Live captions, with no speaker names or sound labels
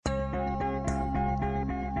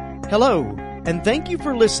Hello, and thank you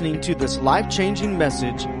for listening to this life-changing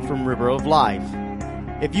message from River of Life.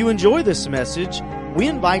 If you enjoy this message, we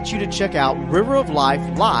invite you to check out River of Life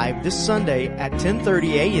live this Sunday at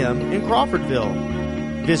 10:30 a.m. in Crawfordville.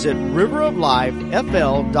 Visit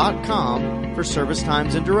riveroflifefl.com for service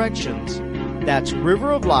times and directions. That's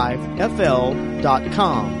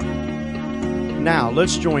riveroflifefl.com. Now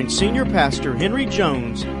let's join Senior Pastor Henry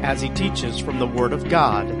Jones as he teaches from the Word of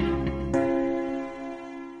God.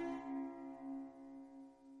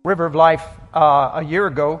 River of Life, a year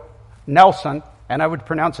ago, Nelson, and I would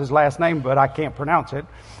pronounce his last name, but I can't pronounce it.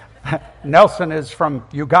 Nelson is from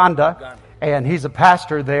Uganda, and he's a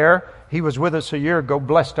pastor there. He was with us a year ago,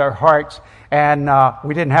 blessed our hearts, and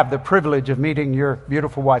we didn't have the privilege of meeting your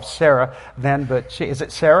beautiful wife, Sarah, then, but is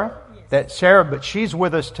it Sarah? Yes. That's Sarah, but she's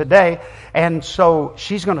with us today, and so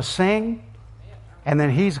she's going to sing, and then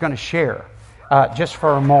he's going to share just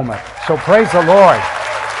for a moment. So praise the Lord.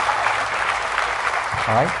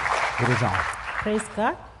 All right, it is on. Praise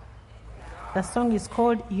God. The song is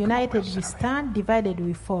called United We Stand, Divided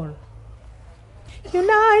We Fall.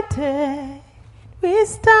 United we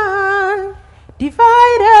stand,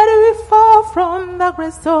 divided we fall from the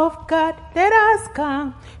grace of God. Let us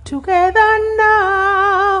come together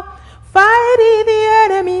now, fighting the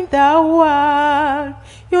enemy in the world.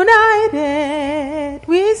 United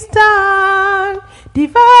we stand,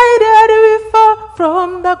 divided we fall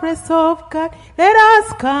from the grace of God. Let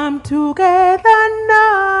us come together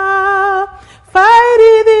now,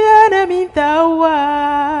 fighting the enemy in the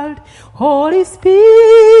world. Holy Spirit,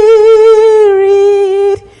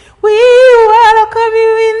 we welcome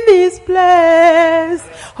you in this place.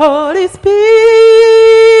 Holy Spirit,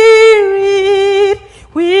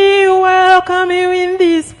 we welcome you in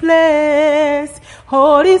this place.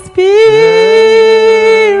 Holy Spirit,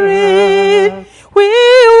 we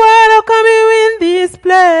welcome you in this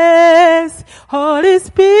place. Holy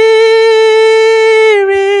Spirit,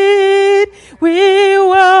 we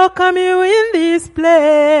welcome you in this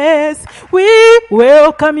place. We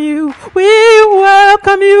welcome you. We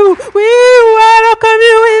welcome you. We welcome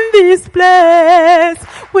you in this place.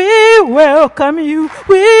 We welcome you.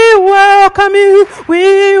 We welcome you.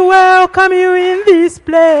 We welcome you in this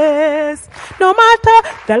place. No matter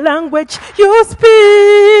the language you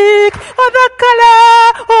speak or the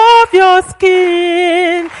color of your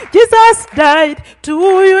skin, Jesus died to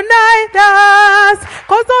unite us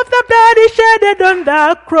because of the blood he shedded on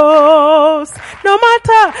the cross. No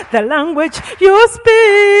matter the language you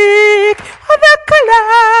speak or the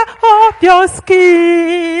color of your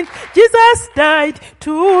skin, Jesus died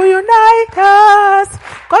to unite us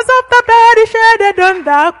because of the blood he shedded on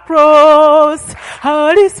the cross.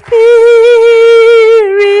 Holy Spirit,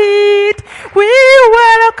 we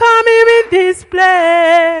welcome you in this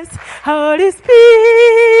place. Holy Spirit,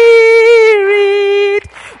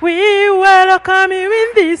 we welcome you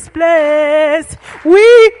in this place.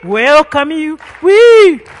 We welcome you.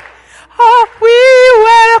 We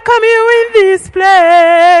welcome you in this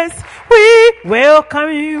place. We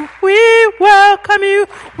welcome you. We welcome you.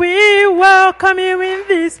 We welcome you in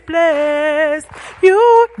this place.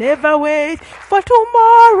 You never wait for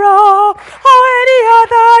tomorrow or any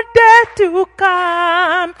other day to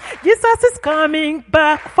come. Jesus is coming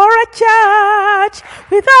back for a church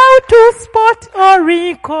without a spot or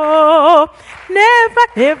wrinkle. Never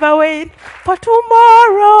ever wait for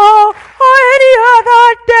tomorrow or any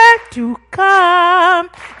other day to come.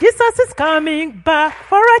 Jesus is coming back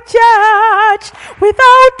for a church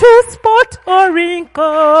without a spot or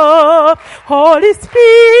wrinkle. Holy Spirit,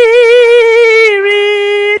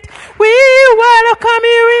 we welcome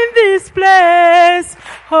you in this place.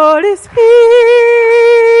 Holy Spirit,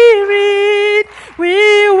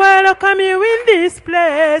 we welcome you in this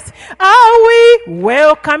place. We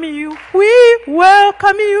welcome you. We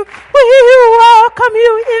welcome you. We welcome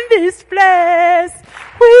you in this place.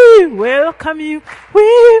 We welcome you.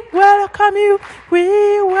 We welcome you.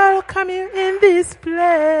 We welcome you in this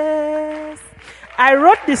place. I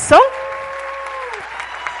wrote this song.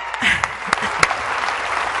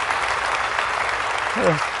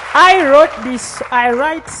 I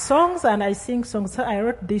write songs and I sing songs. So I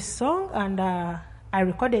wrote this song and I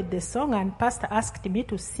recorded the song, and Pastor asked me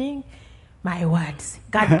to sing my words.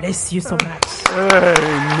 God bless you so much.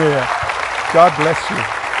 Amen. God bless you.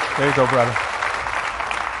 There you go, brother.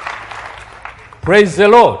 Praise the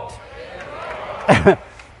Lord.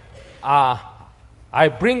 I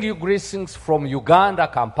bring you greetings from Uganda,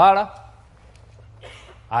 Kampala.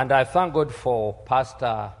 And I thank God for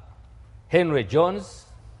Pastor Henry Jones.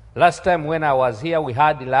 Last time when I was here, we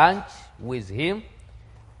had lunch with him.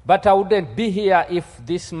 But I wouldn't be here if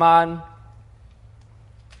this man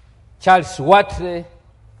Charles Watley.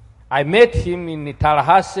 I met him in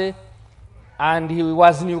Tallahassee, and he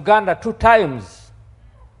was in Uganda 2 times.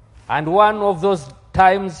 And one of those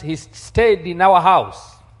times he stayed in our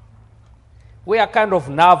house. We are kind of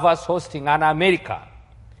nervous hosting an American.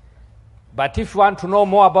 But if you want to know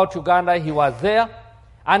more about Uganda, he was there.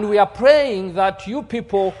 And we are praying that you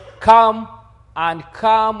people come and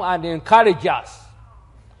encourage us.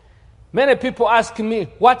 Many people ask me,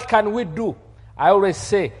 what can we do? I always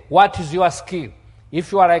say, what is your skill?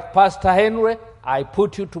 If you are like Pastor Henry, I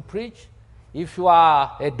put you to preach. If you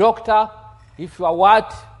are a doctor, if you are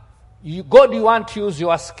what, God want to use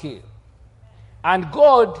your skill. And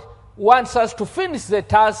God wants us to finish the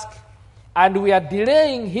task, and we are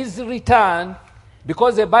delaying his return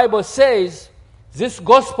because the Bible says this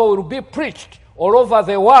gospel will be preached all over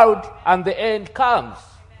the world and the end comes.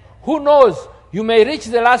 Who knows? You may reach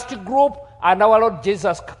the last group and our Lord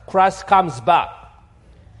Jesus Christ comes back.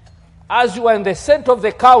 As you are in the center of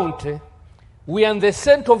the county, we are in the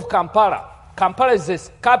center of Kampala. Kampala is the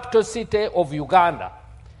capital city of Uganda.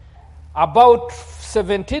 About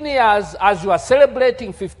 17 years, as you are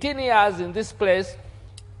celebrating 15 years in this place,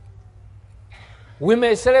 we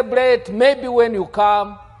may celebrate maybe when you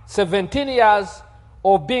come 17 years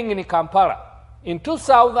of being in Kampala. In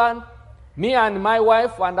 2000, me and my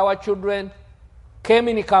wife and our children came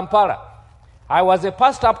in Kampala. I was a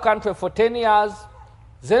pastor up country for 10 years.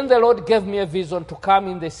 Then the Lord gave me a vision to come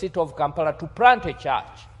in the city of Kampala to plant a church.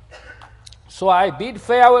 So I bid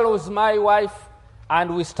farewell with my wife,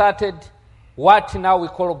 and we started what now we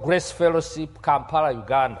call Grace Fellowship, Kampala,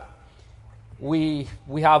 Uganda. We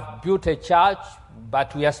have built a church,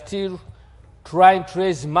 but we are still trying to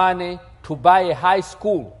raise money to buy a high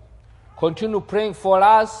school. Continue praying for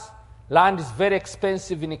us. Land is very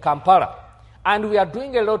expensive in Kampala. And we are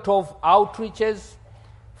doing a lot of outreaches.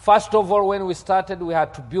 First of all, when we started, we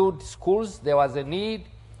had to build schools. There was a need,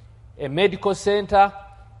 a medical center.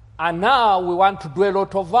 And now we want to do a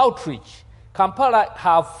lot of outreach. Kampala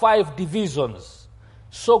have 5 divisions.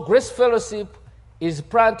 So Grace Fellowship is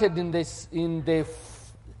planted in the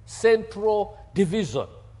central division.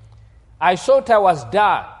 I thought I was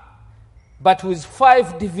done. But with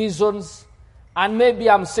 5 divisions, and maybe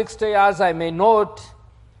I'm 60 years, I may not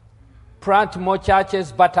plant more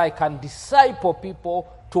churches, but I can disciple people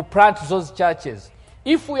to plant those churches.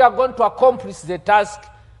 If we are going to accomplish the task,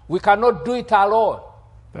 we cannot do it alone.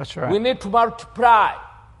 That's right. We need to multiply.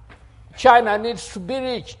 China needs to be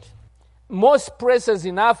reached. Most places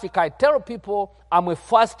in Africa, I tell people I'm a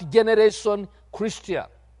first-generation Christian.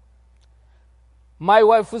 My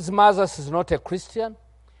wife's mother is not a Christian.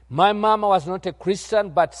 My mama was not a Christian,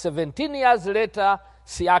 but 17 years later,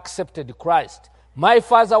 she accepted Christ. My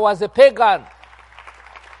father was a pagan.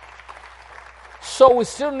 So we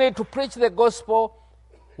still need to preach the gospel.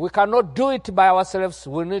 We cannot do it by ourselves.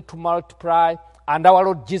 We need to multiply, and our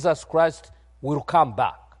Lord Jesus Christ will come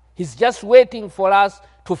back. He's just waiting for us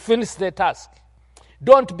to finish the task.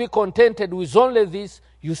 Don't be contented with only this.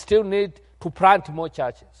 You still need to plant more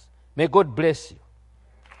churches. May God bless you.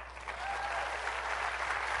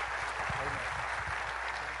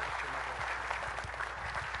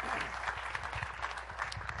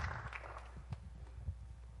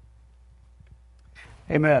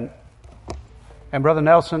 Amen. And Brother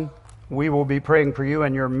Nelson, we will be praying for you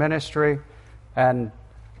and your ministry. And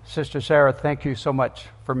Sister Sarah, thank you so much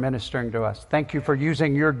for ministering to us. Thank you for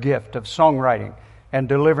using your gift of songwriting and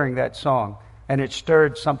delivering that song. And it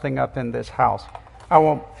stirred something up in this house. I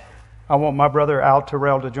want my brother Al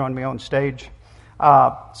Terrell to join me on stage.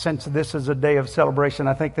 Since this is a day of celebration,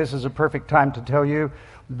 I think this is a perfect time to tell you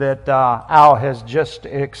that Al has just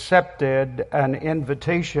accepted an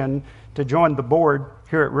invitation to join the board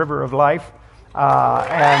here at River of Life.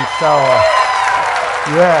 And so,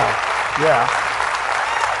 yeah.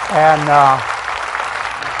 And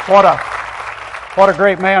what a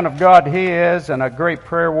great man of God he is, and a great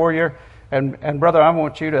prayer warrior. And brother, I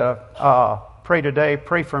want you to pray today.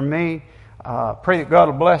 Pray for me. Pray that God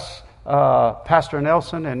will bless Pastor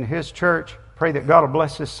Nelson and his church. Pray that God will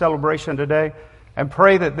bless this celebration today. And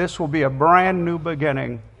pray that this will be a brand new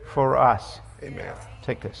beginning for us. Amen.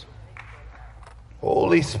 Take this.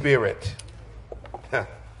 Holy Spirit,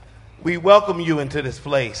 we welcome you into this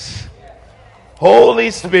place.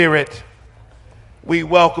 Holy Spirit, we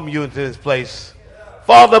welcome you into this place.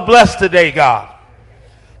 Father, bless today, God.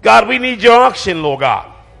 God, we need your unction, Lord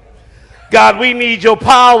God. God, we need your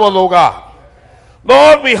power, Lord God.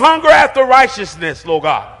 Lord, we hunger after righteousness, Lord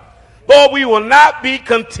God. Lord, we will not be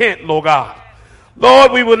content, Lord God.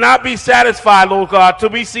 Lord, we will not be satisfied, Lord God, till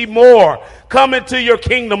we see more come into your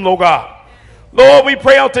kingdom, Lord God. Lord, we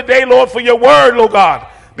pray on today, Lord, for your word, Lord God,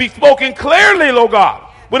 be spoken clearly, Lord God,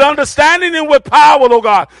 with understanding and with power, Lord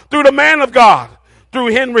God, through the man of God, through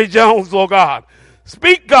Henry Jones, Lord God.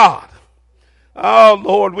 Speak, God. Oh,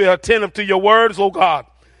 Lord, we are attentive to your words, Lord God.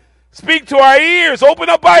 Speak to our ears. Open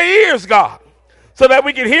up our ears, God, so that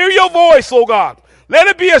we can hear your voice, Lord God. Let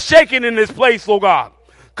it be a shaking in this place, Lord God.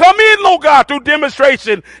 Come in, Lord God, through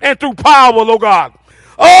demonstration and through power, Lord God.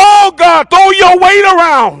 Oh, God, throw your weight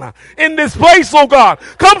around in this place, Lord God.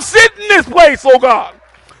 Come sit in this place, Lord God.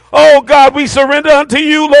 Oh, God, we surrender unto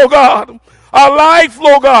you, Lord God. Our life,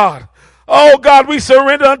 Lord God. Oh, God, we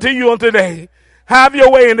surrender unto you on today. Have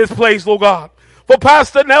your way in this place, Lord God. For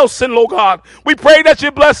Pastor Nelson, Lord God, we pray that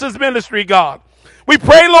you bless his ministry, God. We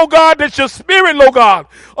pray, Lord God, that your spirit, Lord God,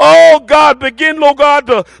 oh God, begin, Lord God,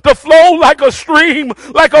 to flow like a stream,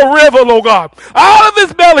 like a river, Lord God. Out of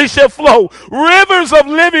his belly shall flow rivers of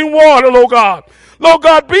living water, Lord God. Lord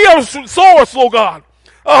God, be a source, Lord God.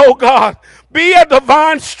 Oh God, be a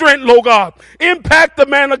divine strength, Lord God. Impact the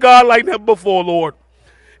man of God like never before, Lord.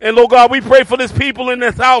 And Lord God, we pray for this people in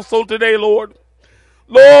this household today, Lord.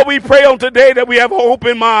 Lord, we pray on today that we have an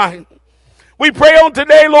open mind. We pray on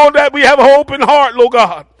today, Lord, that we have an open heart, Lord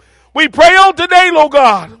God. We pray on today, Lord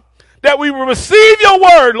God, that we will receive your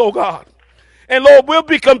word, Lord God. And Lord, we'll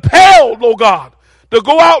be compelled, Lord God, to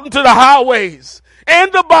go out into the highways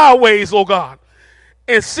and the byways, Lord God,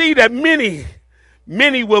 and see that many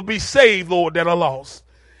will be saved, Lord, that are lost.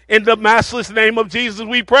 In the matchless name of Jesus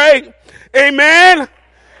we pray. Amen.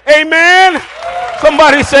 Amen.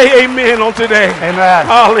 Somebody say amen on today. Amen.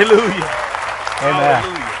 Hallelujah. Amen.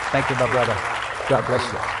 Hallelujah. Thank you, my brother. God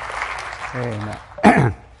bless you.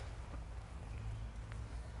 Amen.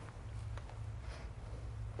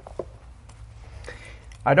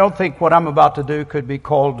 I don't think what I'm about to do could be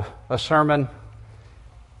called a sermon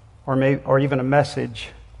or even a message.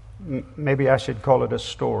 Maybe I should call it a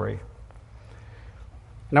story.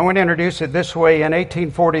 And I want to introduce it this way. In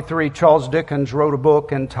 1843, Charles Dickens wrote a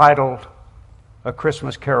book entitled A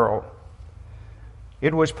Christmas Carol.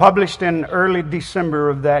 It was published in early December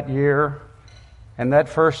of that year, and that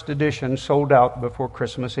first edition sold out before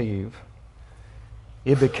Christmas Eve.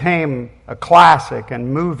 It became a classic,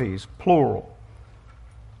 and movies, plural,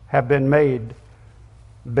 have been made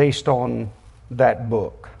based on that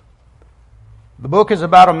book. The book is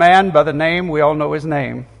about a man by the name, we all know his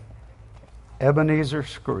name, Ebenezer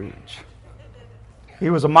Scrooge. He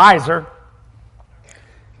was a miser,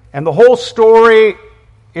 and the whole story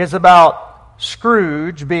is about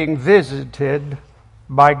Scrooge being visited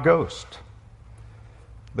by ghost.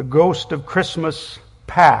 The ghost of Christmas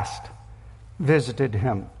past visited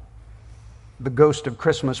him. The ghost of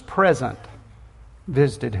Christmas present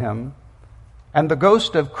visited him. And the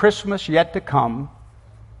ghost of Christmas yet to come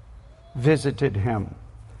visited him.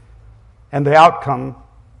 And the outcome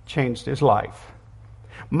changed his life.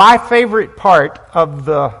 My favorite part of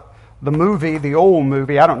the movie, the old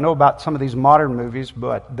movie, I don't know about some of these modern movies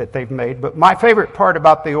that they've made, but my favorite part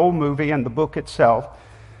about the old movie and the book itself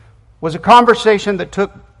was a conversation that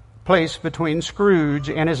took place between Scrooge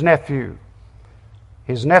and his nephew.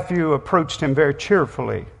 His nephew approached him very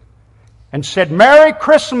cheerfully and said, "Merry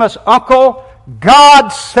Christmas, Uncle, God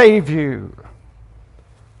save you."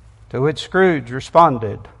 To which Scrooge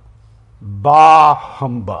responded, "Bah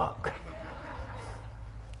humbug.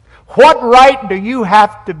 What right do you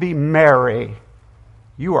have to be merry?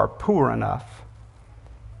 You are poor enough."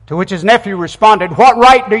 To which his nephew responded, "What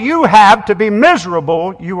right do you have to be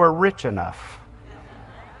miserable? You are rich enough."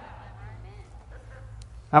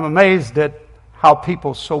 I'm amazed at how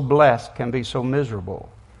people so blessed can be so miserable.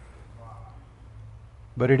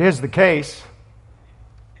 But it is the case.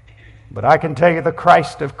 But I can tell you the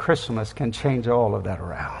Christ of Christmas can change all of that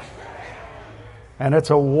around. And it's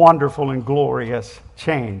a wonderful and glorious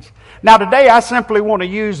change. Now today I simply want to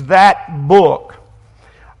use that book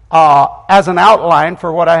as an outline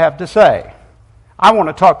for what I have to say. I want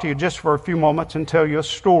to talk to you just for a few moments and tell you a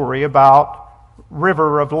story about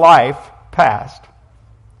River of Life past,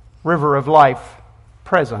 River of Life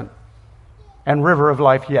present, and River of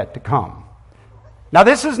Life yet to come. Now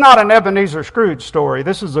this is not an Ebenezer Scrooge story.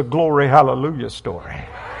 This is a glory hallelujah story.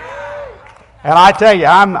 And I tell you,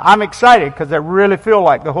 I'm excited because I really feel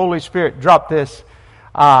like the Holy Spirit dropped this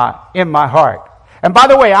in my heart. And by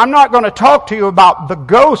the way, I'm not going to talk to you about the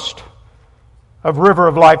ghost of River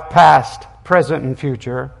of Life past, present, and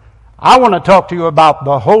future. I want to talk to you about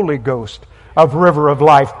the Holy Ghost of River of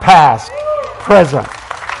Life past, present,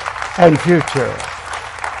 and future.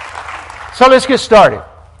 So let's get started.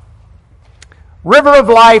 River of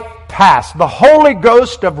Life past, the Holy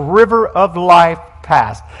Ghost of River of Life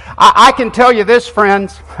past. I can tell you this,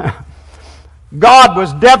 friends. God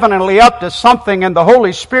was definitely up to something, and the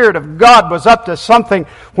Holy Spirit of God was up to something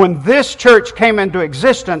when this church came into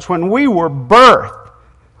existence, when we were birthed.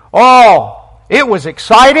 Oh, it was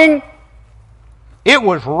exciting, it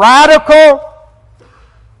was radical,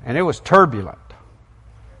 and it was turbulent.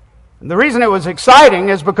 And the reason it was exciting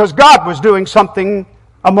is because God was doing something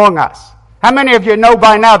among us. How many of you know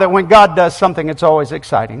by now that when God does something, it's always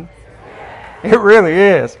exciting? It really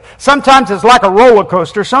is. Sometimes it's like a roller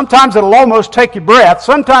coaster. Sometimes it'll almost take your breath.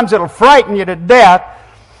 Sometimes it'll frighten you to death.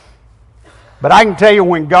 But I can tell you,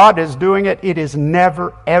 when God is doing it, it is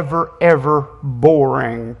never, ever, ever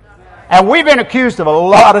boring. And we've been accused of a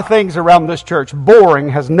lot of things around this church. Boring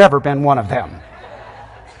has never been one of them.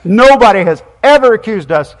 Nobody has ever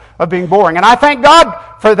accused us of being boring. And I thank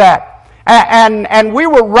God for that. And we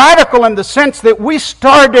were radical in the sense that we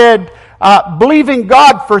started believing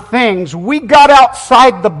God for things. We got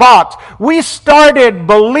outside the box. We started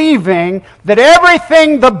believing that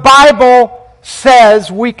everything the Bible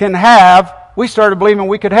says we can have, we started believing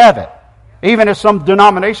we could have it. Even if some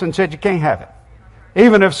denomination said you can't have it.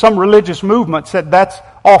 Even if some religious movement said that's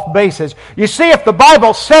off basis. You see, if the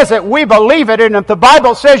Bible says it, we believe it. And if the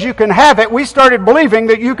Bible says you can have it, we started believing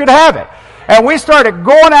that you could have it. And we started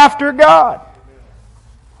going after God.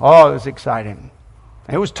 Oh, it was exciting.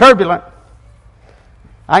 It was turbulent.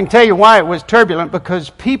 I can tell you why it was turbulent, because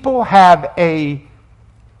people have a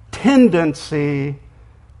tendency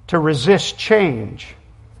to resist change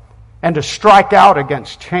and to strike out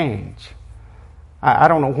against change. I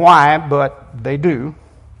don't know why, but they do.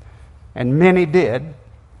 And many did.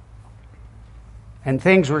 And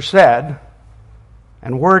things were said,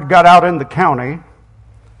 and word got out in the county,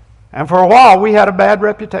 and for a while we had a bad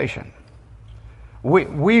reputation. We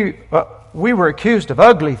were accused of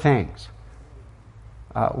ugly things.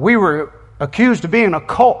 We were accused of being a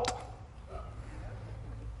cult.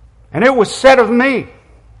 And it was said of me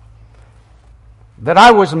that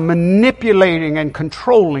I was manipulating and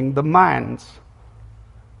controlling the minds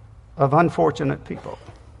of unfortunate people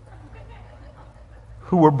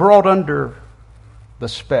who were brought under the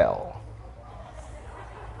spell.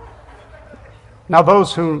 Now,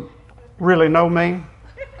 those who really know me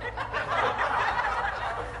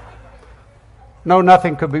know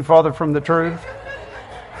nothing could be farther from the truth.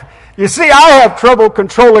 You see, I have trouble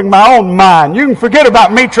controlling my own mind. You can forget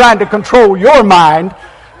about me trying to control your mind.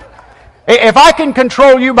 If I can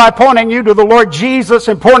control you by pointing you to the Lord Jesus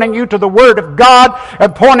and pointing you to the Word of God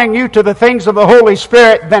and pointing you to the things of the Holy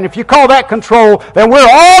Spirit, then if you call that control, then we're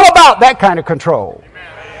all about that kind of control.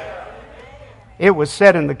 It was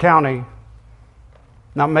said in the county,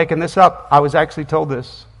 not making this up, I was actually told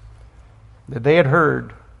this, that they had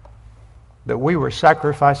heard that we were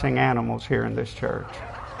sacrificing animals here in this church.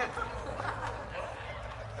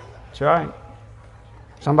 That's right.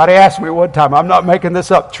 Somebody asked me one time, I'm not making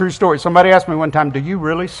this up, true story. Somebody asked me one time, do you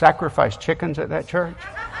really sacrifice chickens at that church?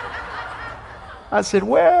 I said,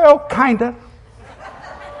 well, kinda.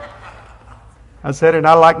 I said, and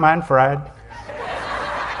I like mine fried.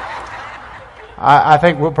 I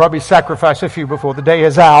think we'll probably sacrifice a few before the day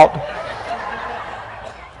is out.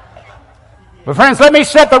 But friends, let me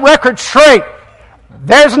set the record straight.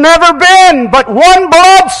 There's never been but one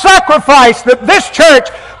blood sacrifice that this church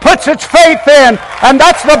puts its faith in, and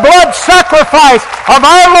that's the blood sacrifice of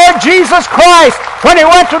our Lord Jesus Christ when He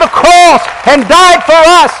went to the cross and died for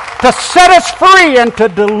us to set us free and to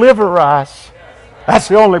deliver us. That's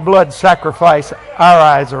the only blood sacrifice our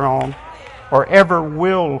eyes are on, or ever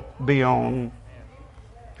will be on.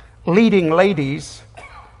 Leading ladies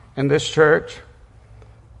in this church,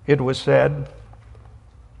 it was said,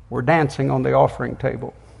 were dancing on the offering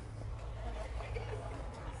table.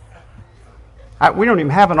 We don't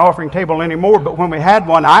even have an offering table anymore, but when we had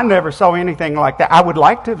one, I never saw anything like that. I would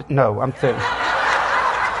like to. No, I'm kidding.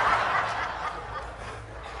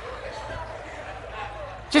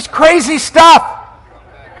 Just crazy stuff.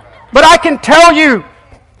 But I can tell you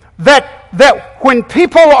that when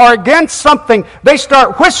people are against something, they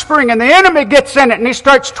start whispering, and the enemy gets in it, and he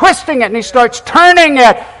starts twisting it, and he starts turning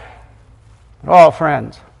it. Oh,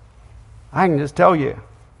 friends, I can just tell you,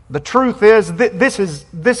 the truth is, this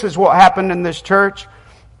is what happened in this church,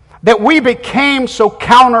 that we became so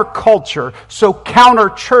counterculture, so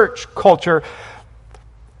counter-church culture,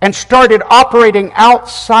 and started operating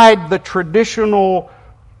outside the traditional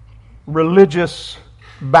religious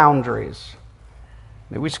boundaries.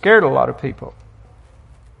 We scared a lot of people.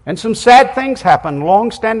 And some sad things happened.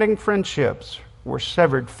 Long-standing friendships were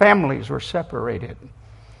severed. Families were separated.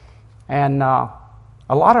 And a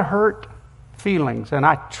lot of hurt feelings. And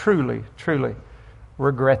I truly, truly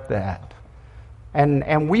regret that.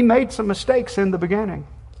 And we made some mistakes in the beginning.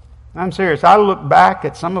 I'm serious. I look back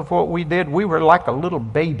at some of what we did. We were like a little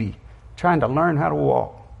baby trying to learn how to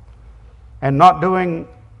walk and not doing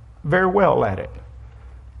very well at it.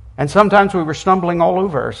 And sometimes we were stumbling all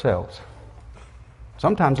over ourselves.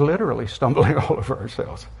 Sometimes literally stumbling all over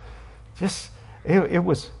ourselves. It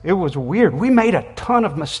was weird. We made a ton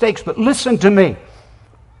of mistakes, but listen to me.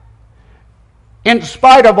 In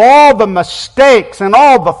spite of all the mistakes and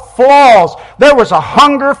all the flaws, there was a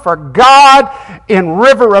hunger for God in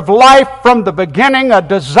River of Life from the beginning, a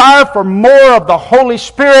desire for more of the Holy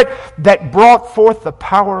Spirit that brought forth the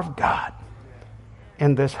power of God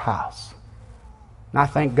in this house. And I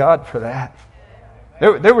thank God for that.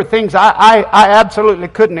 There were things I absolutely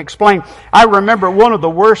couldn't explain. I remember one of the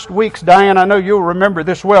worst weeks, Diane, I know you'll remember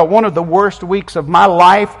this well, one of the worst weeks of my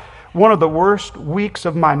life, one of the worst weeks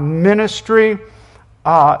of my ministry.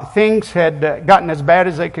 Things had gotten as bad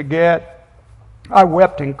as they could get. I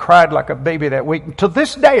wept and cried like a baby that week. To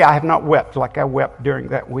this day, I have not wept like I wept during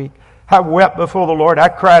that week. I wept before the Lord. I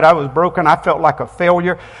cried. I was broken. I felt like a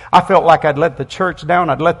failure. I felt like I'd let the church down.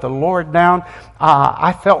 I'd let the Lord down.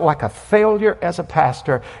 I felt like a failure as a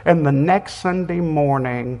pastor. And the next Sunday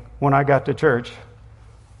morning, when I got to church,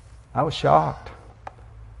 I was shocked.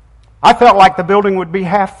 I felt like the building would be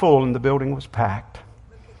half full, and the building was packed.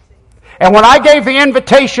 And when I gave the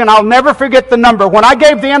invitation, I'll never forget the number. When I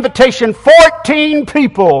gave the invitation, 14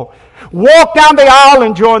 people walked down the aisle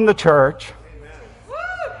and joined the church.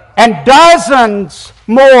 And dozens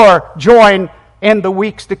more joined in the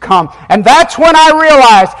weeks to come. And that's when I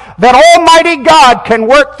realized that Almighty God can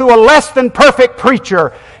work through a less than perfect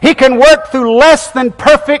preacher. He can work through less than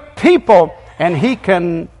perfect people. And He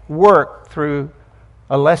can work through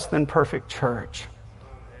a less than perfect church.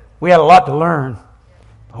 We had a lot to learn.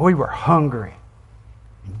 We were hungry.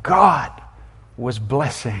 God was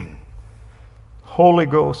blessing. Holy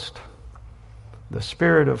Ghost, the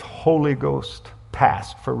Spirit of Holy Ghost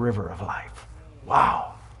passed for River of Life.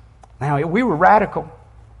 Wow. Now, we were radical.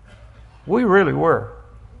 We really were.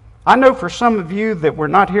 I know for some of you that were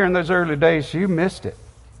not here in those early days, you missed it.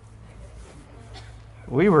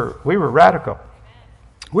 We were radical.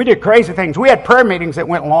 We did crazy things. We had prayer meetings that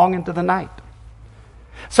went long into the night.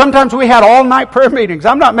 Sometimes we had all-night prayer meetings.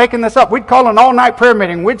 I'm not making this up. We'd call an all-night prayer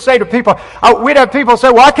meeting. We'd say to people, we'd have people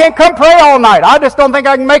say, well, I can't come pray all night. I just don't think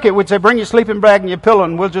I can make it. We'd say, bring your sleeping bag and your pillow,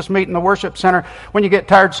 and we'll just meet in the worship center. When you get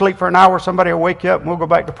tired, sleep for an hour, somebody will wake you up, and we'll go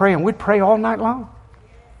back to pray. And we'd pray all night long.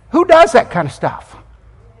 Who does that kind of stuff?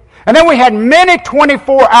 And then we had many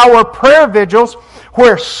 24-hour prayer vigils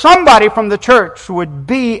where somebody from the church would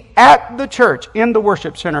be at the church in the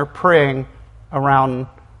worship center praying around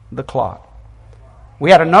the clock. We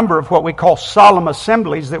had a number of what we call solemn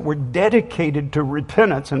assemblies that were dedicated to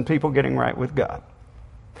repentance and people getting right with God.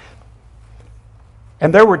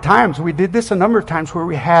 And there were times, we did this a number of times, where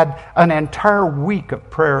we had an entire week of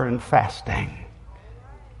prayer and fasting,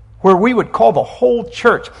 where we would call the whole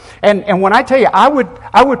church. And when I tell you, I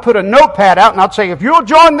would put a notepad out and I'd say, if you'll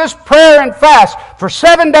join this prayer and fast for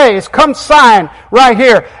 7 days, come sign right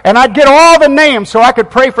here. And I'd get all the names so I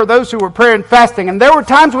could pray for those who were praying and fasting. And there were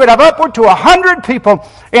times we'd have upward to 100 people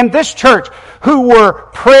in this church who were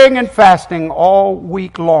praying and fasting all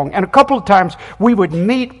week long. And a couple of times we would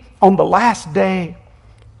meet on the last day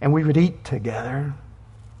and we would eat together.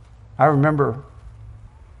 I remember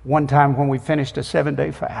one time when we finished a 7-day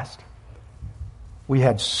fast, we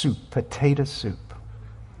had soup, potato soup.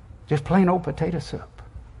 Just plain old potato soup.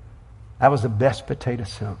 That was the best potato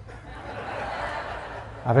soup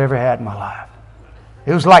I've ever had in my life.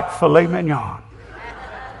 It was like filet mignon.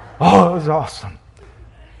 Oh, it was awesome.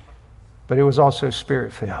 But it was also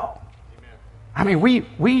Spirit-filled. I mean,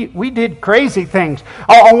 we did crazy things.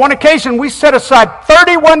 On one occasion, we set aside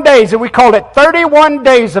 31 days, and we called it 31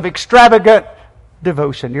 days of extravagant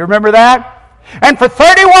devotion. You remember that? And for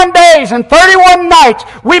 31 days and 31 nights,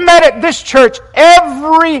 we met at this church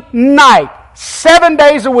every night, 7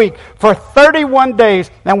 days a week, for 31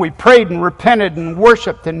 days. And we prayed and repented and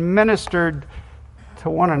worshiped and ministered to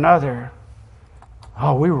one another.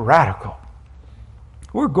 Oh, we were radical.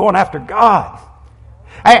 We were going after God.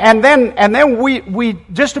 And then we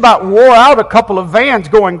just about wore out a couple of vans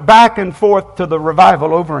going back and forth to the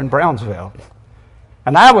revival over in Brownsville.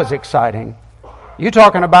 And that was exciting. You're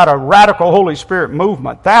talking about a radical Holy Spirit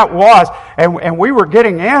movement. That was, and we were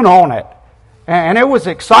getting in on it. And it was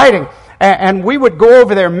exciting. And we would go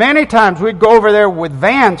over there many times. We'd go over there with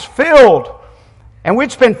vans filled. And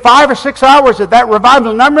we'd spend 5 or 6 hours at that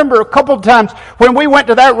revival. And I remember a couple of times when we went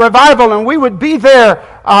to that revival and we would be there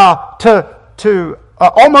to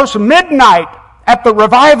almost midnight at the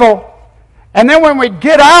revival. And then when we'd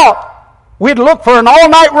get out, We'd look for an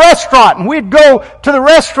all-night restaurant, and we'd go to the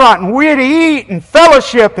restaurant, and we'd eat and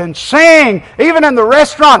fellowship and sing, even in the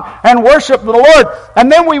restaurant, and worship the Lord.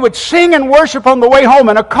 And then we would sing and worship on the way home.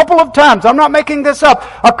 And a couple of times, I'm not making this up,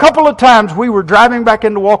 a couple of times we were driving back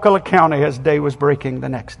into Wakulla County as day was breaking the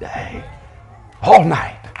next day. All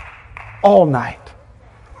night. All night.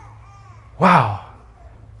 Wow.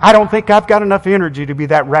 I don't think I've got enough energy to be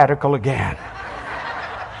that radical again.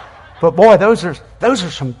 But boy, those are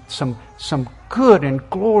some good and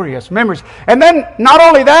glorious memories. And then, not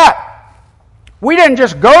only that, we didn't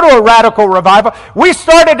just go to a radical revival. We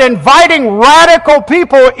started inviting radical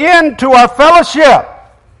people into our fellowship.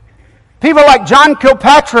 People like John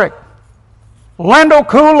Kilpatrick, Lendell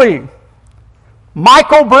Cooley,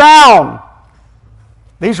 Michael Brown.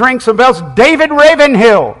 These ring some bells. David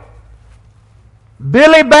Ravenhill,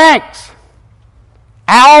 Billy Banks,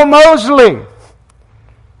 Al Mosley,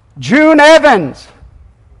 June Evans,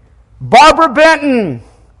 Barbara Benton,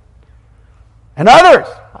 and others.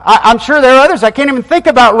 I'm sure there are others I can't even think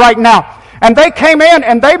about right now. And they came in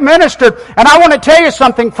and they ministered. And I want to tell you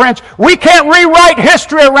something, friends. We can't rewrite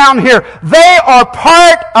history around here. They are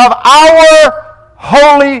part of our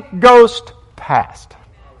Holy Ghost past.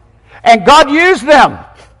 And God used them.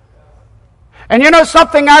 And you know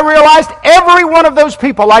something I realized? Every one of those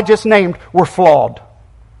people I just named were flawed.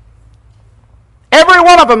 Every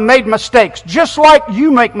one of them made mistakes, just like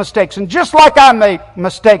you make mistakes, and just like I make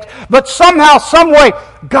mistakes. But somehow, some way,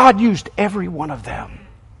 God used every one of them.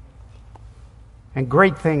 And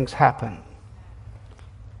great things happen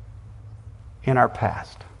in our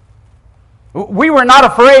past. We were not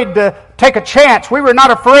afraid to take a chance. We were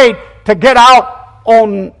not afraid to get out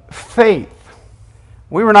on faith.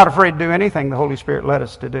 We were not afraid to do anything the Holy Spirit led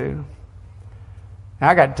us to do. Now,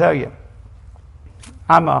 I got to tell you,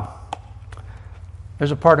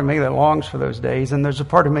 there's a part of me that longs for those days, and there's a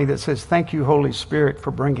part of me that says, thank you, Holy Spirit, for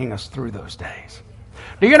bringing us through those days.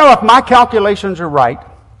 Do you know, if my calculations are right,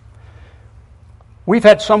 we've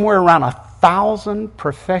had somewhere around 1,000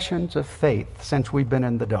 professions of faith since we've been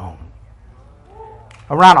in the Dome.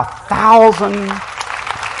 Around 1,000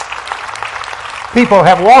 people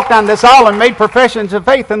have walked down this aisle and made professions of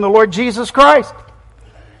faith in the Lord Jesus Christ.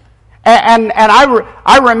 And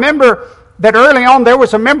I remember that early on there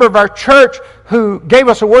was a member of our church who gave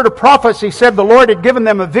us a word of prophecy, said the Lord had given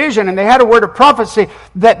them a vision, and they had a word of prophecy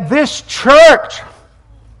that this church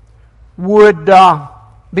would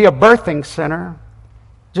be a birthing center,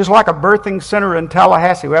 just like a birthing center in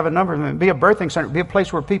Tallahassee. We have a number of them. It'd be a birthing center. It'd be a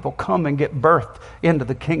place where people come and get birthed into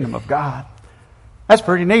the kingdom of God. That's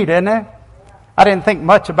pretty neat, isn't it? I didn't think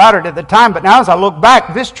much about it at the time, but now as I look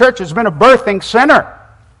back, this church has been a birthing center.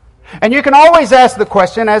 And you can always ask the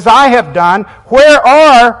question, as I have done, where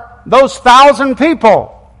are those 1,000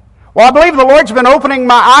 people? Well, I believe the Lord's been opening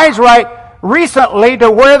my eyes right recently to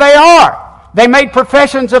where they are. They made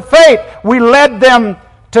professions of faith. We led them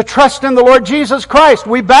to trust in the Lord Jesus Christ.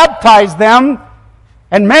 We baptized them,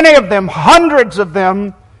 and many of them, hundreds of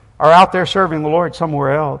them, are out there serving the Lord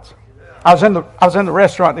somewhere else. I was in the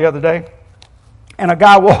restaurant the other day, and a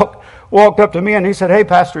guy walked up to me and he said, "Hey,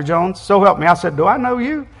 Pastor Jones, so help me." I said, "Do I know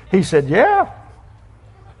you?" He said, "Yeah,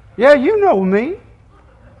 you know me."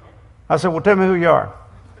 I said, "Well, tell me who you are."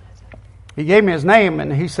 He gave me his name,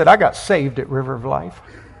 and he said, "I got saved at River of Life."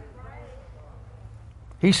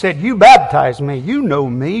 He said, "You baptized me. You know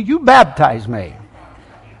me. You baptized me."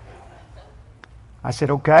 I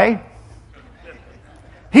said, "Okay."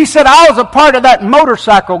 He said, "I was a part of that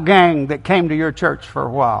motorcycle gang that came to your church for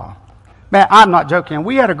a while." Man, I'm not joking.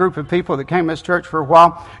 We had a group of people that came to this church for a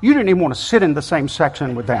while. You didn't even want to sit in the same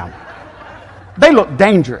section with them. They looked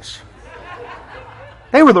dangerous.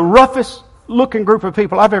 They were the roughest looking group of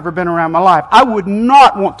people I've ever been around in my life. I would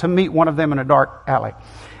not want to meet one of them in a dark alley.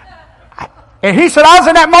 And he said, "I was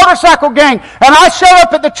in that motorcycle gang, and I showed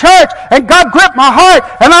up at the church, and God gripped my heart,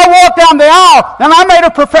 and I walked down the aisle, and I made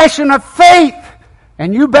a profession of faith,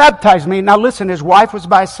 and you baptized me." Now listen, his wife was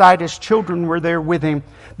by his side, his children were there with him.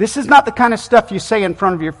 This is not the kind of stuff you say in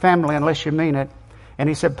front of your family unless you mean it. And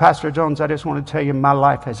he said, "Pastor Jones, I just want to tell you, my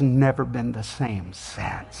life has never been the same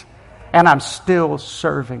since. And I'm still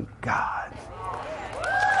serving God."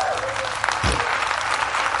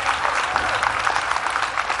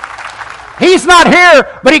 He's not here,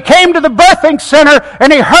 but he came to the birthing center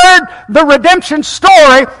and he heard the redemption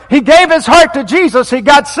story. He gave his heart to Jesus. He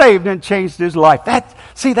got saved and changed his life. That's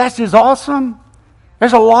just awesome.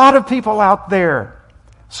 There's a lot of people out there.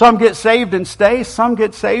 Some get saved and stay. Some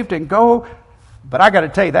get saved and go. But I got to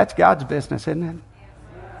tell you, that's God's business, isn't it?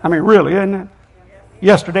 I mean, really, isn't it?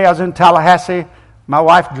 Yesterday I was in Tallahassee. My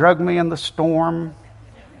wife drugged me in the storm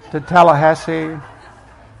to Tallahassee.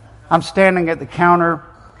 I'm standing at the counter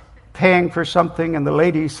paying for something, and the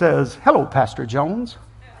lady says, "Hello, Pastor Jones."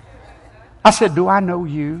 I said, "Do I know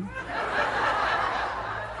you?"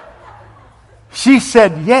 She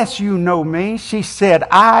said, "Yes, you know me." She said,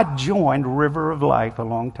 "I joined River of Life a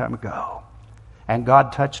long time ago, and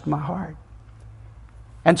God touched my heart."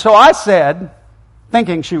 And so I said,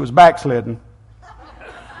 thinking she was backslidden,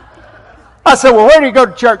 I said, "Well, where do you go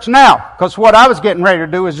to church now?" Because what I was getting ready to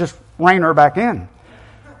do is just rein her back in.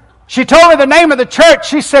 She told me the name of the church.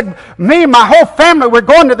 She said, "Me and my whole family, we're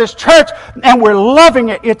going to this church, and we're loving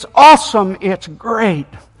it. It's awesome. It's great."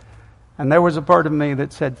 And there was a part of me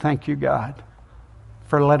that said, "Thank you, God,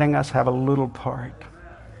 for letting us have a little part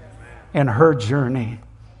in her journey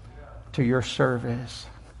to your service."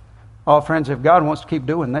 Oh, friends, if God wants to keep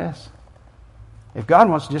doing this, if God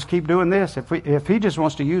wants to just keep doing this, if He just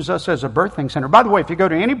wants to use us as a birthing center. By the way, if you go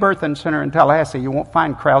to any birthing center in Tallahassee, you won't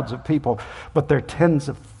find crowds of people, but there are tens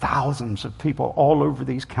of thousands of people all over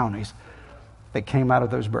these counties that came out of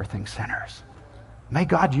those birthing centers. May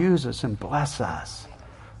God use us and bless us.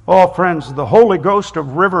 Oh, friends, the Holy Ghost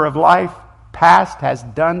of River of Life past has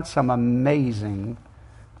done some amazing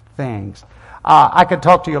things. I could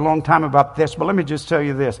talk to you a long time about this, but let me just tell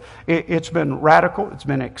you this. It's been radical, it's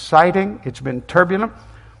been exciting, it's been turbulent,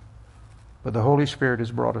 but the Holy Spirit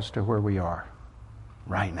has brought us to where we are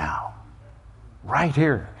right now, right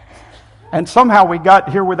here. And somehow we got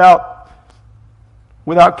here without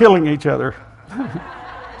killing each other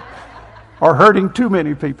or hurting too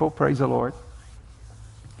many people, praise the Lord.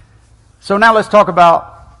 So now let's talk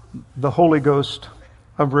about the Holy Ghost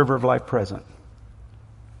of River of Life present.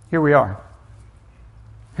 Here we are.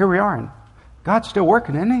 Here we are, and God's still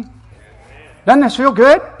working, isn't He? Doesn't this feel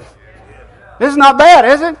good? This is not bad,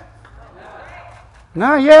 is it?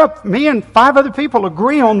 No, yeah, me and 5 other people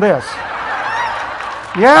agree on this.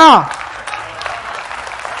 Yeah.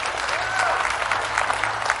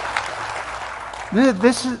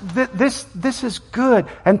 This is good,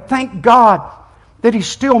 and thank God that He's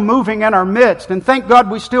still moving in our midst, and thank God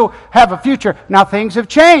we still have a future. Now, things have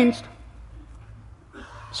changed.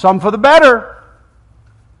 Some for the better.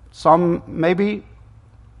 Some maybe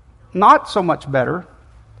not so much better,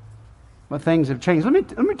 but things have changed. Let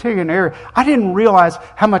me tell you an area. I didn't realize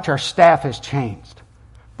how much our staff has changed.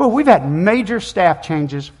 But we've had major staff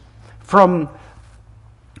changes from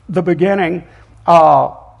the beginning.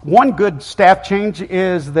 One good staff change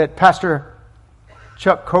is that Pastor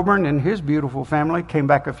Chuck Coburn and his beautiful family came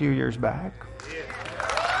back a few years back.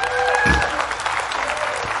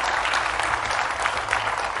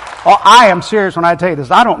 Oh, I am serious when I tell you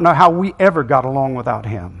this. I don't know how we ever got along without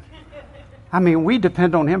him. I mean, we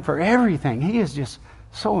depend on him for everything. He is just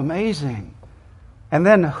so amazing. And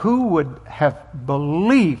then who would have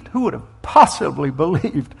possibly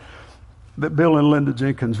believed that Bill and Linda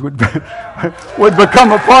Jenkins would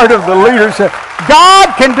become a part of the leadership?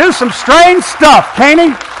 God can do some strange stuff, can't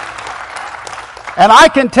He? And I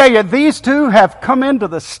can tell you, these two have come into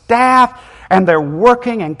the staff, and they're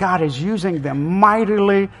working, and God is using them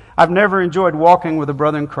mightily. I've never enjoyed walking with a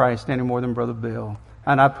brother in Christ any more than Brother Bill.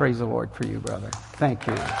 And I praise the Lord for you, brother. Thank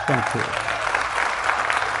you. Thank you.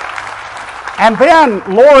 And then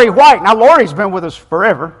Lori White. Now, Lori's been with us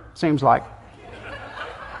forever, seems like.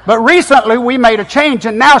 But recently we made a change,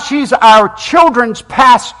 and now she's our children's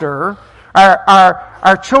pastor,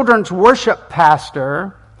 our children's worship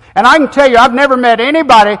pastor. And I can tell you, I've never met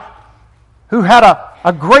anybody who had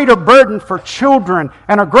a greater burden for children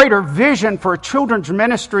and a greater vision for a children's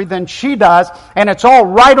ministry than she does. And it's all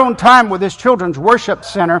right on time with this children's worship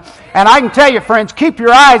center. And I can tell you, friends, keep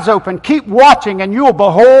your eyes open, keep watching, and you will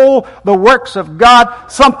behold the works of God.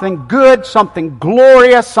 Something good, something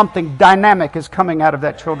glorious, something dynamic is coming out of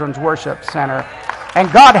that children's worship center.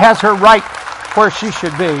 And God has her right where she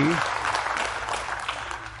should be.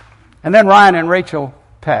 And then Ryan and Rachel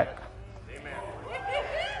Peck.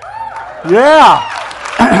 Yeah.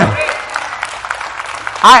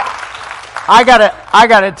 I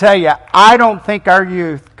gotta tell you, I don't think our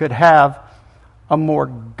youth could have a more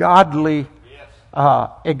godly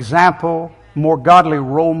example, more godly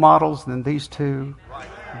role models than these two.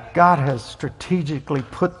 God has strategically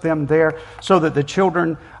put them there so that the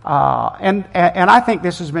children, and I think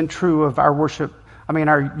this has been true of our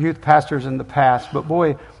our youth pastors in the past, but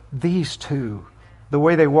boy, these two, the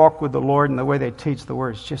way they walk with the Lord and the way they teach the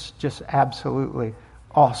Word is just absolutely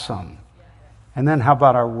awesome. And then how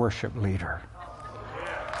about our worship leader?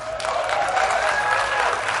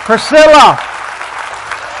 Priscilla.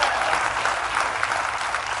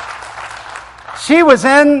 She was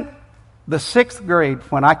in the 6th grade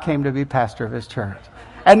when I came to be pastor of this church.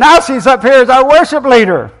 And now she's up here as our worship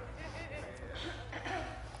leader.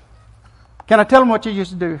 Can I tell them what you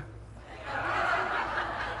used to do?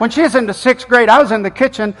 When she was in the 6th grade, I was in the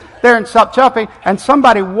kitchen there in Sopchoppy, and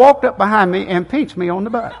somebody walked up behind me and pinched me on the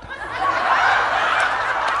butt.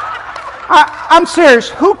 I'm serious.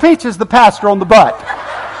 Who pinches the pastor on the butt?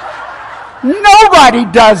 Nobody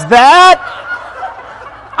does that.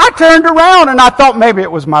 I turned around and I thought maybe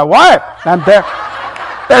it was my wife. And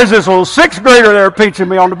there's this little 6th grader there pinching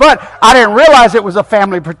me on the butt. I didn't realize it was a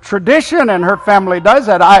family tradition, and her family does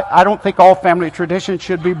that. I don't think all family traditions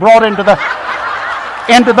should be brought into the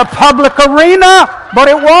public arena, but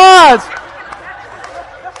it was.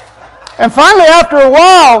 And finally, after a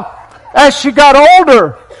while, as she got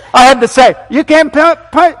older, I had to say, "You can't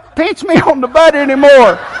pinch me on the butt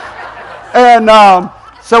anymore." And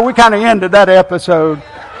so we kind of ended that episode.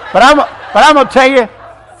 But I'm going to tell you,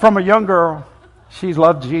 from a young girl, she's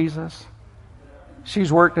loved Jesus.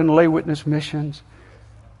 She's worked in lay witness missions.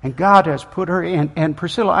 And God has put her in. And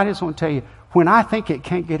Priscilla, I just want to tell you, when I think it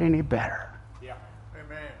can't get any better,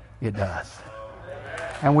 it does.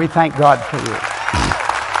 And we thank God for you.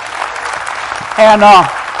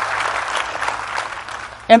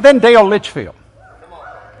 And then Dale Litchfield.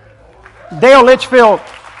 Dale Litchfield,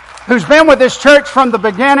 who's been with this church from the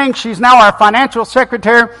beginning. She's now our financial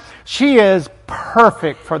secretary. She is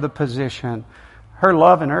perfect for the position. Her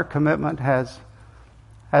love and her commitment has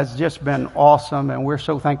just been awesome, and we're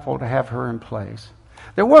so thankful to have her in place.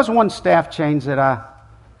 There was one staff change that I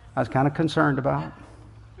was kind of concerned about.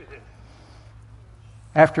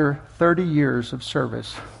 After 30 years of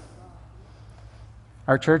service,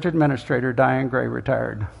 our church administrator, Diane Gray,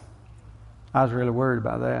 retired. I was really worried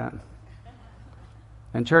about that.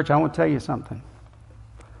 And church, I want to tell you something.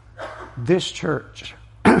 This church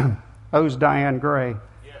owes Diane Gray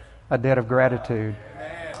a debt of gratitude.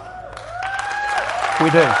 We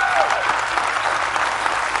do.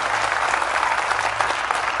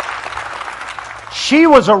 She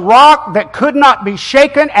was a rock that could not be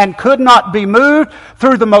shaken and could not be moved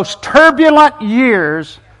through the most turbulent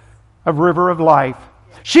years of River of Life.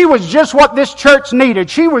 She was just what this church needed.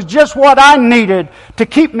 She was just what I needed to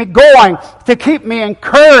keep me going, to keep me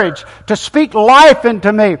encouraged, to speak life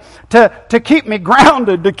into me, to keep me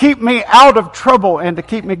grounded, to keep me out of trouble, and to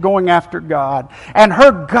keep me going after God. And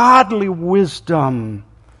her godly wisdom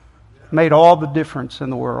made all the difference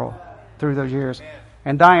in the world through those years.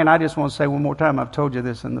 And Diane, I just want to say one more time, I've told you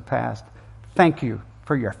this in the past. Thank you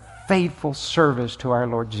for your faithful service to our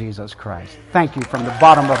Lord Jesus Christ. Thank you from the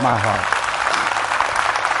bottom of my heart.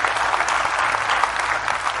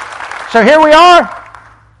 So here we are.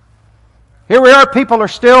 Here we are. People are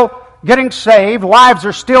still getting saved. Lives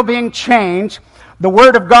are still being changed. The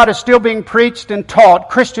Word of God is still being preached and taught.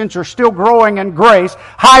 Christians are still growing in grace.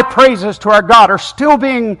 High praises to our God are still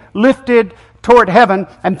being lifted toward heaven.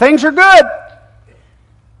 And things are good.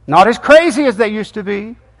 Not as crazy as they used to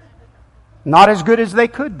be. Not as good as they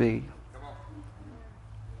could be.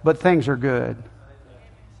 But things are good.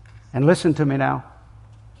 And listen to me now.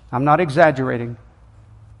 I'm not exaggerating.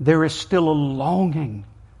 There is still a longing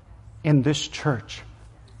in this church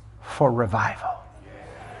for revival.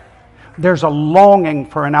 There's a longing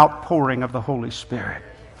for an outpouring of the Holy Spirit.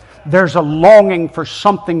 There's a longing for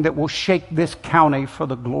something that will shake this county for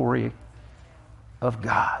the glory of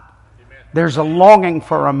God. There's a longing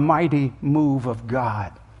for a mighty move of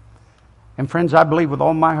God. And friends, I believe with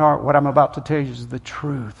all my heart what I'm about to tell you is the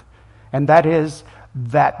truth. And that is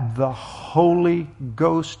that the Holy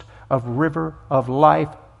Ghost of River of Life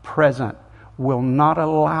present will not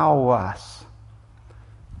allow us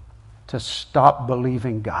to stop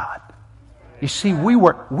believing God. You see, we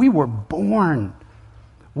were born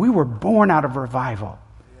out of revival.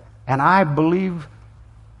 And I believe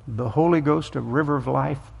the Holy Ghost of River of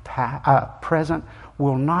Life present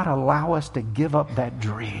will not allow us to give up that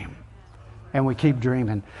dream. And we keep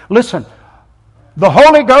dreaming. Listen, the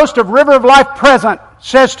Holy Ghost of River of Life present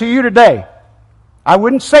says to you today, I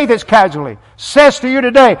wouldn't say this casually, says to you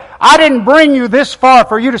today, I didn't bring you this far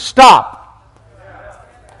for you to stop.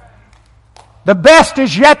 The best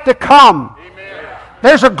is yet to come.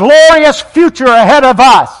 There's a glorious future ahead of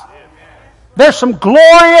us. There's some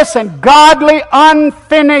glorious and godly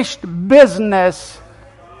unfinished business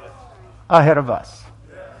ahead of us.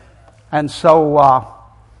 And so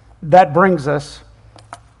that brings us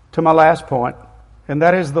to my last point, and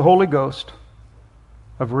that is the Holy Ghost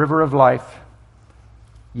of River of Life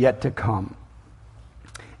yet to come.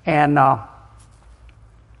 And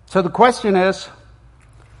so the question is,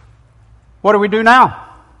 what do we do now?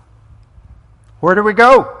 Where do we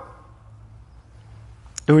go?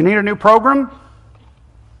 Do we need a new program?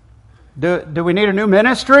 Do we need a new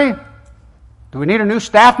ministry? Do we need a new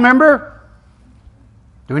staff member?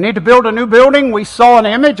 Do we need to build a new building? We saw an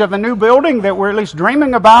image of a new building that we're at least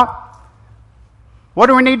dreaming about. What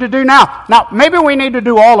do we need to do now? Now, maybe we need to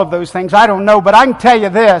do all of those things. I don't know, but I can tell you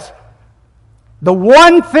this. The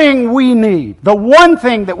one thing we need, the one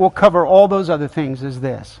thing that will cover all those other things is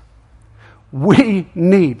this. We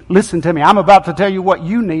need, listen to me, I'm about to tell you what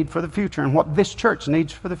you need for the future and what this church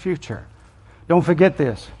needs for the future. Don't forget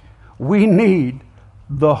this. We need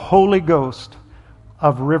the Holy Ghost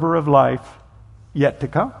of River of Life yet to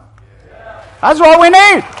come. That's what we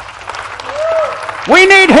need. We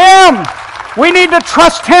need Him. We need to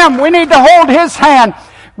trust Him. We need to hold His hand.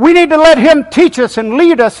 We need to let Him teach us and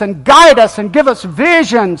lead us and guide us and give us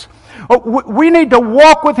visions. We need to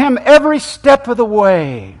walk with Him every step of the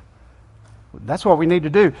way. That's what we need to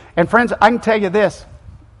do. And friends, I can tell you this,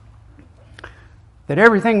 that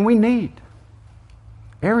everything we need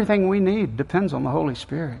depends on the Holy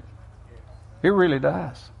Spirit. It really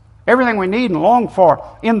does. Everything we need and long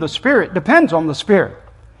for in the Spirit depends on the Spirit.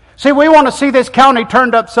 See, we want to see this county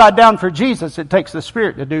turned upside down for Jesus. It takes the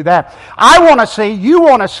Spirit to do that. I want to see, you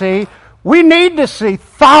want to see, we need to see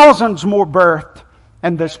thousands more birthed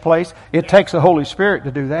in this place. It takes the Holy Spirit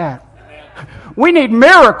to do that. We need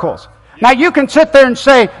miracles. Now, you can sit there and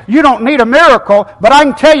say, you don't need a miracle, but I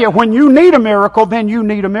can tell you, when you need a miracle, then you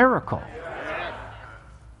need a miracle.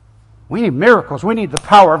 We need miracles. We need the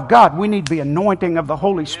power of God. We need the anointing of the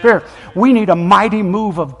Holy Spirit. We need a mighty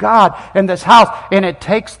move of God in this house. And it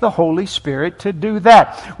takes the Holy Spirit to do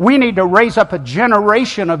that. We need to raise up a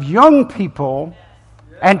generation of young people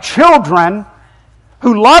and children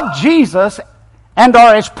who love Jesus and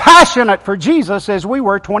are as passionate for Jesus as we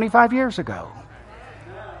were 25 years ago.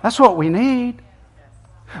 That's what we need.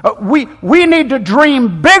 We need to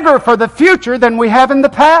dream bigger for the future than we have in the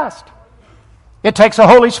past. It takes the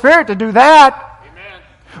Holy Spirit to do that.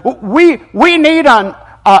 Amen. We need no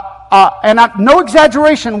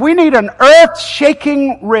exaggeration, we need an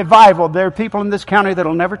earth-shaking revival. There are people in this county that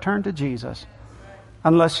will never turn to Jesus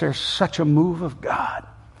unless there's such a move of God.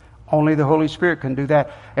 Only the Holy Spirit can do that.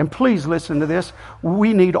 And please listen to this.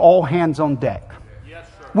 We need all hands on deck. Yes,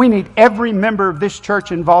 sir. We need every member of this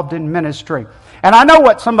church involved in ministry. And I know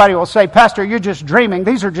what somebody will say, Pastor, you're just dreaming.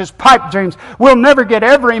 These are just pipe dreams. We'll never get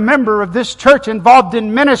every member of this church involved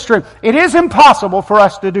in ministry. It is impossible for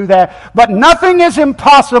us to do that. But nothing is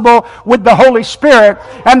impossible with the Holy Spirit.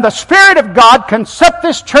 And the Spirit of God can set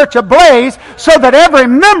this church ablaze so that every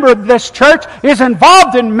member of this church is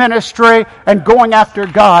involved in ministry and going after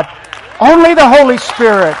God. Only the Holy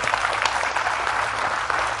Spirit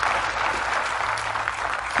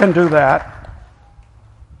can do that.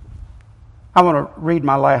 I want to read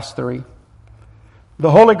my last three.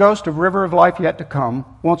 The Holy Ghost of River of Life yet to come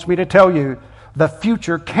wants me to tell you the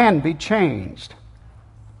future can be changed.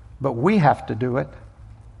 But we have to do it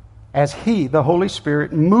as He, the Holy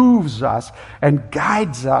Spirit, moves us and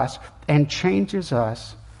guides us and changes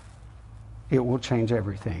us. It will change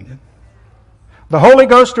everything. The Holy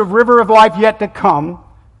Ghost of River of Life yet to come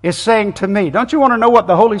is saying to me, don't you want to know what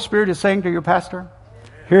the Holy Spirit is saying to your pastor?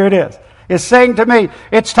 Here it is. Is saying to me,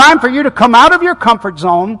 it's time for you to come out of your comfort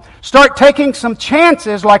zone, start taking some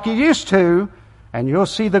chances like you used to, and you'll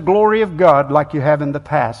see the glory of God like you have in the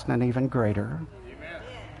past and even greater. Amen.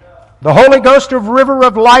 The Holy Ghost of River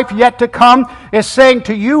of Life yet to come is saying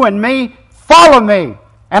to you and me, follow me,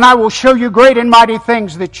 and I will show you great and mighty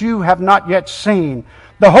things that you have not yet seen.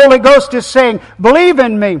 The Holy Ghost is saying, believe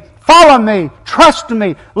in me, follow me, trust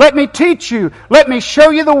me, let me teach you, let me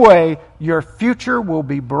show you the way. Your future will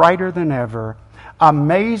be brighter than ever.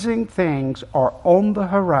 Amazing things are on the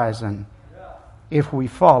horizon if we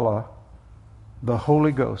follow the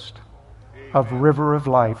Holy Ghost of River of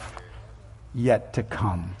Life yet to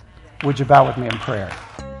come. Would you bow with me in prayer?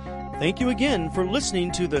 Thank you again for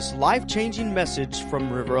listening to this life-changing message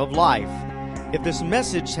from River of Life. If this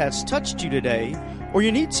message has touched you today, or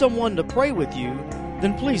you need someone to pray with you,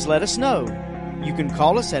 then please let us know. You can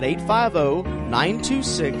call us at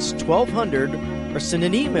 850-926-1200 or send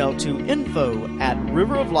an email to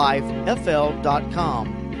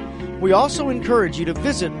info@riveroflifefl.com. We also encourage you to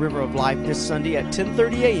visit River of Life this Sunday at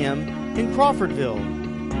 10:30 a.m. in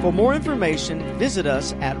Crawfordville. For more information, visit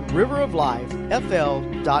us at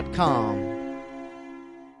riveroflifefl.com.